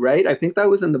Discord, right? I think that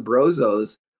was in the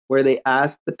Brozos where they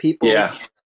asked the people, Yeah.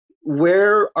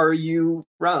 where are you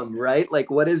from, right? Like,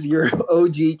 what is your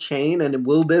OG chain, and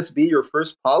will this be your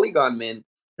first Polygon mint?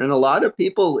 And a lot of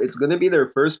people, it's going to be their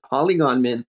first Polygon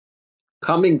mint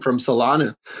coming from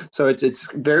Solana. So it's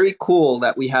very cool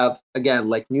that we have, again,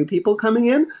 like new people coming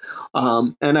in.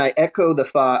 And I echo the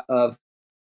thought of,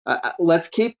 let's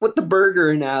keep with the burger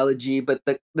analogy, but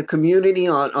the community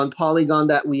on Polygon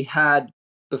that we had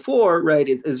before, right,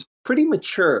 is pretty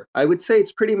mature. I would say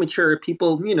it's pretty mature.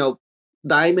 People, you know,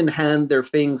 diamond hand their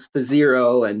things to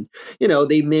zero, and, you know,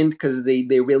 they mint because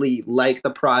they really like the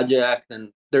project,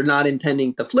 and they're not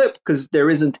intending to flip because there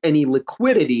isn't any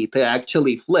liquidity to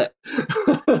actually flip.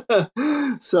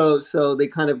 So they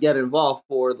kind of get involved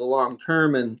for the long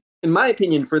term, and in my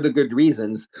opinion, for the good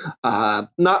reasons.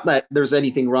 Not that there's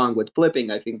anything wrong with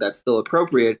flipping. I think that's still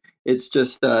appropriate. It's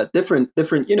just different,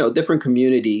 you know, different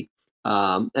community.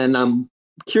 And I'm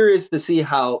curious to see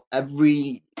how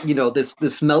every, you know,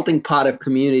 this melting pot of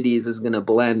communities is going to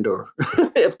blend, or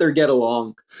if they get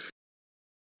along.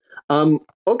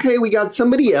 Okay, we got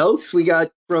somebody else. We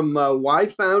got from Y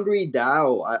Foundry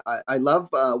DAO. I love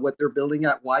what they're building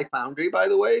at Y Foundry, by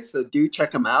the way. So do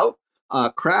check them out.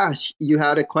 Crash, you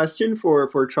had a question for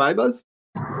TriBuzz?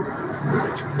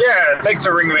 Yeah, thanks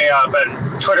for ringing me up.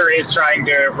 And Twitter is trying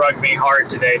to rug me hard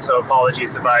today, so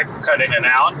apologies if I cut in and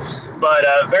out. But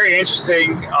very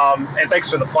interesting, and thanks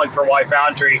for the plug for Y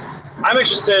Foundry. I'm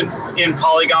interested in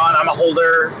Polygon. I'm a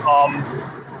holder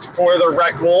for the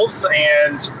Rekt Wolves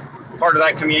and part of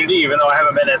that community, even though I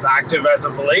haven't been as active as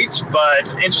of late, but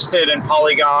interested in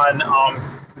Polygon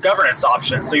governance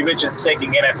options. So you mentioned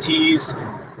staking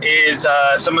NFTs. Is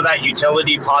some of that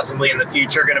utility possibly in the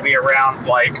future going to be around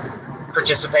like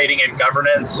participating in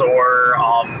governance, or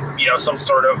you know, some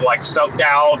sort of like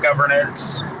sub-DAO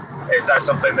governance? Is that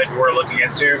something that we're looking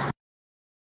into?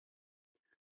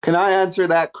 Can I answer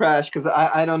that, Crash? Because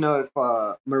I don't know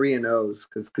if Maria knows,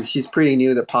 because she's pretty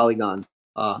new to Polygon.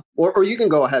 Or you can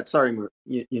go ahead. Sorry,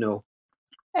 you know.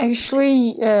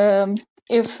 Actually,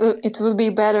 if it would be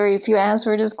better if you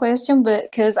answer this question,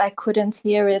 but because I couldn't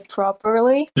hear it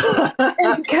properly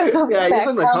because of the he's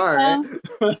in the background car, sound.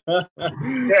 right?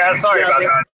 Yeah, sorry about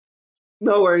that.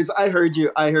 No worries. I heard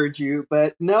you.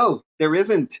 But no, there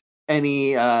isn't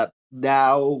any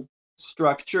DAO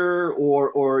structure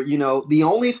or the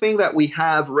only thing that we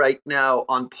have right now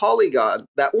on Polygon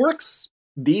that works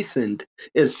decent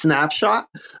is Snapshot.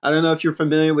 I don't know if you're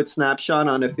familiar with Snapshot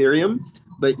on Ethereum,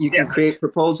 but you can create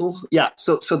proposals. Yeah,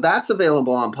 so that's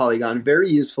available on Polygon. Very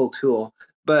useful tool.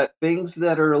 But things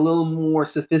that are a little more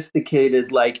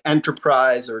sophisticated, like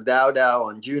Enterprise or DAO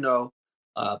on Juno,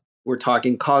 we're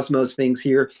talking Cosmos things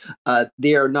here.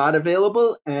 They are not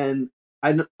available, and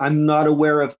I'm not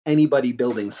aware of anybody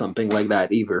building something like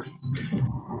that either.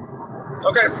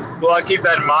 Okay, well, I'll keep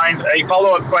that in mind. A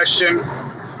follow-up question.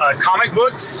 Comic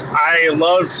books. I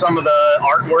love some of the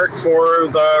artwork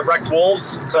for the Rekt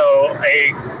Wolves, so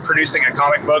producing a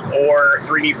comic book or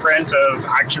 3D print of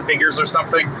action figures or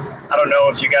something. I don't know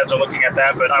if you guys are looking at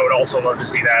that, but I would also love to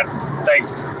see that.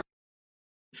 Thanks.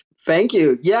 Thank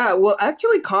you. Yeah, well,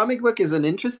 actually, comic book is an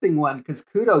interesting one because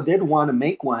Kudo did want to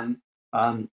make one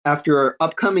after our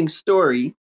upcoming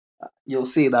story. You'll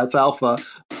see that's alpha.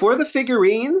 For the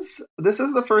figurines, this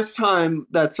is the first time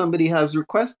that somebody has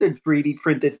requested 3D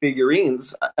printed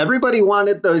figurines. Everybody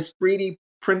wanted those 3D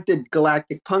printed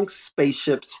Galactic Punk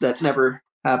spaceships that never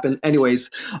happened.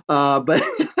 Anyways, but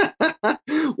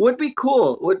would be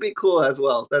cool as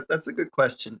well. That's a good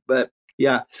question. But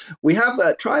yeah, we have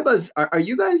TriBuzz. Are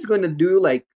you guys going to do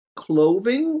like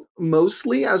clothing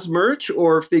mostly as merch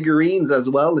or figurines as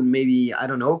well? And maybe, I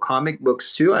don't know, comic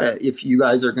books too, if you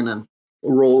guys are going to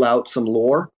roll out some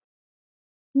lore?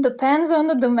 Depends on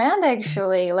the demand,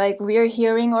 actually. Like, we're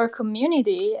hearing our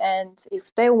community, and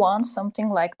if they want something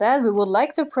like that, we would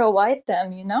like to provide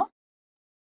them,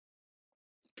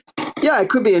 Yeah, it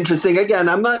could be interesting. Again,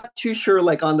 I'm not too sure,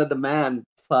 like on the demand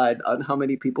side, on how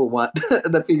many people want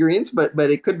the figurines, but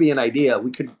it could be an idea. We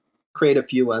could create a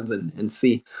few ones and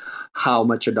see how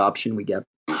much adoption we get,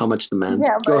 how much demand.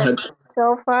 Yeah, Go ahead.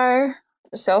 So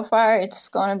far, it's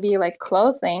gonna be like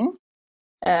clothing.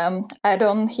 I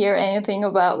don't hear anything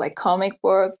about like comic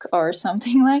book or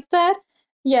something like that.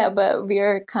 Yeah, but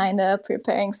we're kind of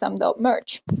preparing some dope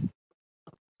merch.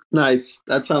 Nice.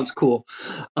 That sounds cool.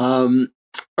 All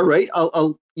right.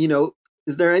 I'll,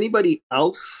 is there anybody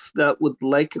else that would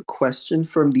like a question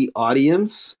from the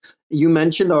audience? You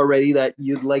mentioned already that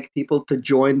you'd like people to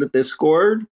join the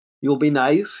Discord. You'll be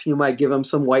nice. You might give them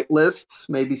some whitelists.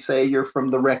 Maybe say you're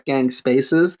from the Rekt Gang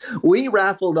Spaces. We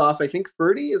raffled off, I think,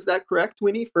 30. Is that correct,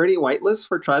 Winnie? 30 whitelists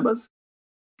for TriBuzz?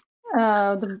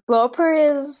 The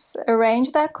Blopper is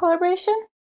arranged that collaboration?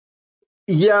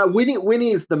 Yeah,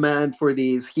 Winnie is the man for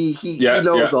these. He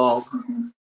knows all.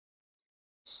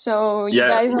 So you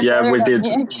guys are better than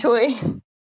me, actually.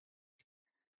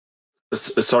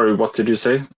 Sorry, what did you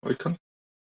say, Oikon?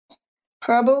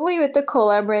 Probably with the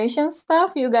collaboration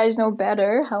stuff, you guys know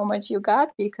better how much you got,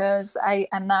 because I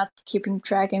am not keeping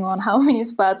tracking on how many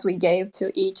spots we gave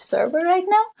to each server right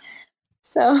now.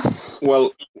 So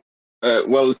well,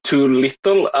 too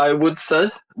little, I would say.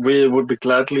 We would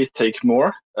gladly take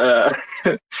more. Yeah,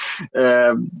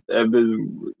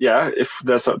 if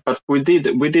there's but we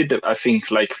did I think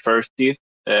like 30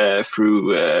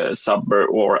 through Subber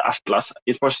or Atlas.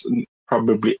 It was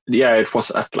probably it was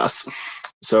Atlas.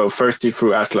 So 30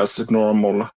 through Atlas,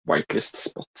 normal whitelist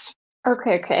spots.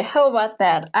 Okay. How about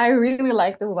that? I really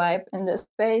like the vibe in this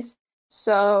space.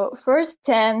 So first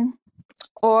 10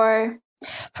 or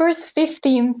first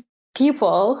 15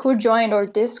 people who joined our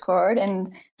Discord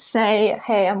and say,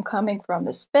 hey, I'm coming from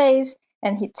the space,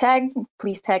 and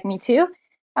please tag me too,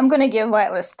 I'm going to give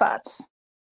whitelist spots.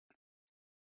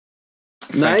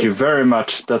 Thank you very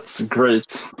much. That's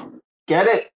great. Get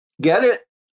it.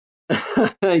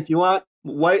 If you want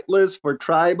whitelist for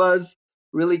TriBuzz,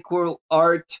 really cool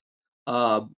art,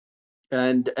 and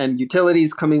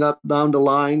utilities coming up down the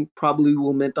line. Probably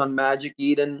will mint on Magic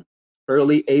Eden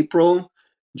early April.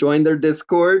 Join their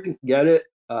Discord. Get it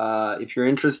if you're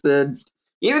interested.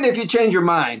 Even if you change your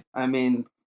mind, I mean,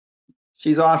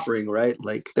 she's offering, right?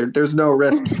 Like there's no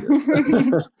risk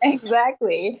here.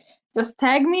 Exactly. Just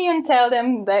tag me and tell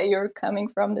them that you're coming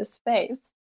from this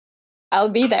space. I'll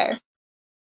be there.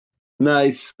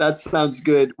 Nice. That sounds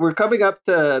good. We're coming up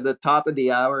to the top of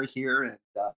the hour here, and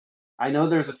I know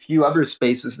there's a few other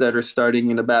spaces that are starting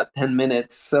in about 10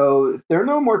 minutes. So if there are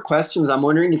no more questions, I'm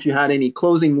wondering if you had any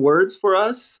closing words for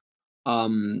us.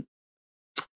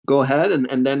 go ahead,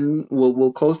 and then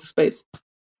we'll close the space.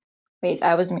 Wait,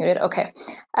 I was muted. Okay.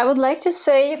 I would like to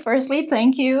say, firstly,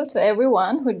 thank you to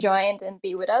everyone who joined and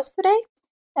be with us today.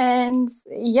 And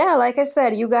yeah, like I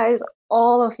said,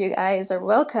 all of you guys are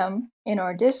welcome in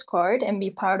our Discord and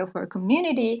be part of our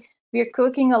community. We're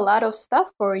cooking a lot of stuff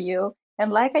for you.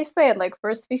 And like I said, like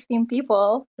first 15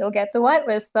 people will get the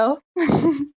whitelist, so.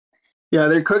 Yeah,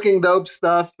 they're cooking dope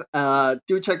stuff.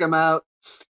 Do check them out.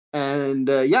 And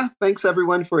yeah, thanks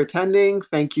everyone for attending.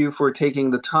 Thank you for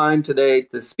taking the time today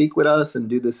to speak with us and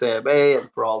do this AMA, and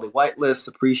for all the whitelists.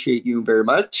 Appreciate you very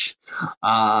much.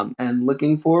 And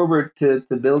looking forward to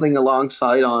building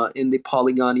alongside in the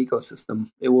Polygon ecosystem.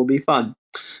 It will be fun.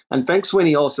 And thanks,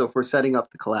 Winnie, also for setting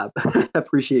up the collab.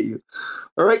 Appreciate you.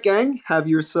 All right, gang, have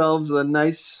yourselves a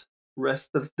nice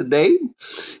rest of the day.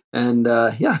 And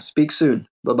yeah, speak soon.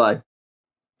 Bye-bye.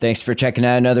 Thanks for checking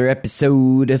out another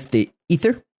episode of The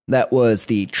Ether. That was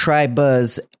the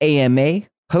TriBuzz AMA,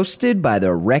 hosted by the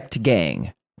Rekt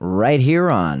gang, right here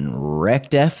on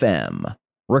Rekt FM.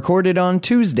 Recorded on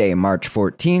Tuesday, March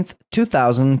 14th,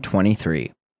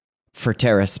 2023. For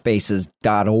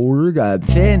TerraSpaces.org, I'm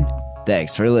Finn.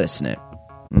 Thanks for listening.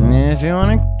 And if you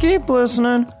want to keep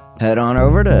listening, head on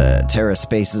over to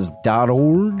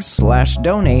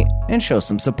TerraSpaces.org/donate and show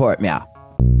some support, meow.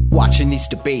 Watching these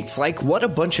debates, like what a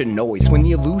bunch of noise when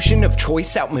the illusion of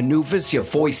choice outmaneuvers your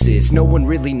voices. No one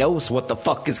really knows what the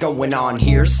fuck is going on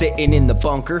here. Sitting in the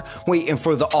bunker, waiting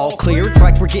for the all clear. It's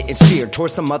like we're getting steered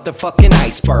towards the motherfucking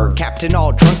iceberg. Captain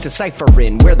all drunk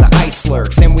deciphering where the ice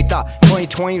lurks. And we thought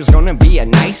 2020 was gonna be a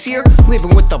nice year,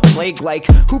 living with the plague like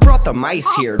who brought the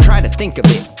mice here? Try to think of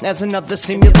it as another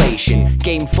simulation,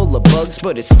 game full of bugs,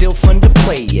 but it's still fun to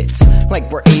play. It's like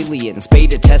we're aliens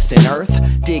beta testing Earth,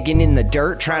 digging in the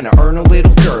dirt, trying to earn a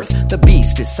little girth. The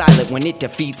beast is silent when it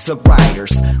defeats the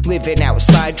riders, living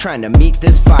outside trying to meet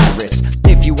this virus.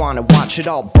 If you want to watch it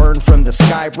all burn from the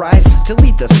sky rise,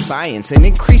 delete the science and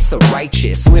increase the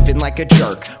righteous. Living like a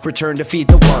jerk, return to feed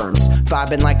the worms.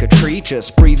 Vibing like a tree,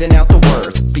 just breathing out the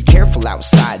words. Be careful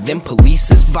outside, them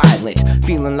police is violent.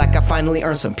 Feeling like I finally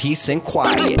earned some peace and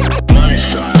quiet. My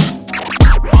style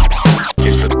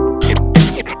is the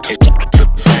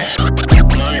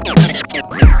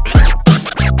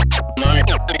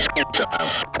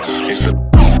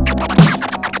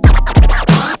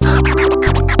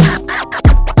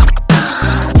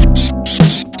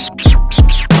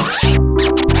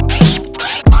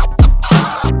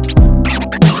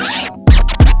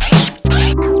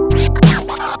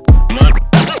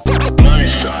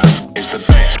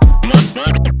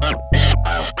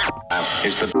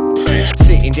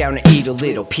sitting down to eat a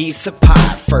little piece of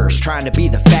pie first, trying to be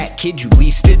the fat kid you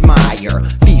least admire.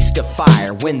 Feast of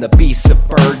fire when the beasts of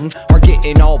burden are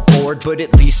getting all bored, but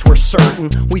at least we're certain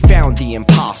we found the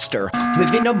imposter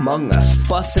living among us,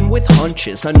 fussing with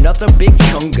hunches. Another big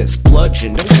chungus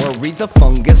bludgeon. Don't worry, the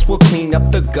fungus will clean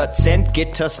up the guts and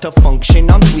get us to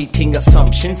function on fleeting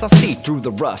assumptions. I see through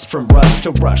the rust from rush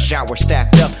to rush hour,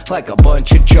 stacked up like a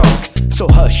bunch of junk. So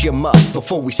hush your muff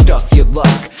before we stuff your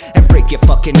luck and break your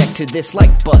fucking neck to this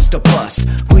like bust a bust.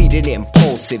 Bleeding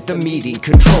impulsive, the meeting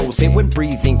controls it when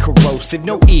breathing corrosive.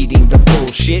 No eating the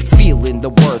bullshit, feeling the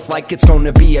worth like it's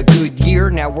gonna be a good year.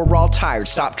 Now we're all tired,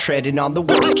 stop treading on the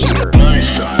work here. My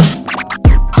style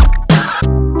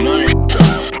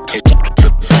is the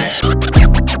best.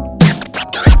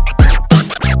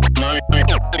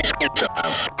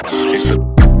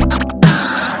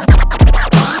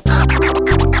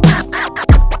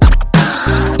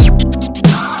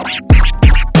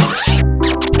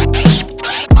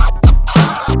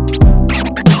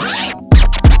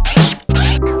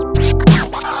 style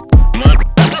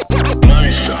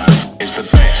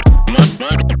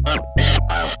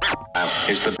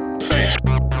is the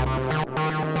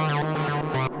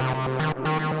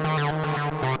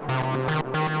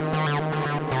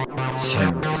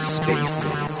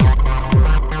TerraSpaces.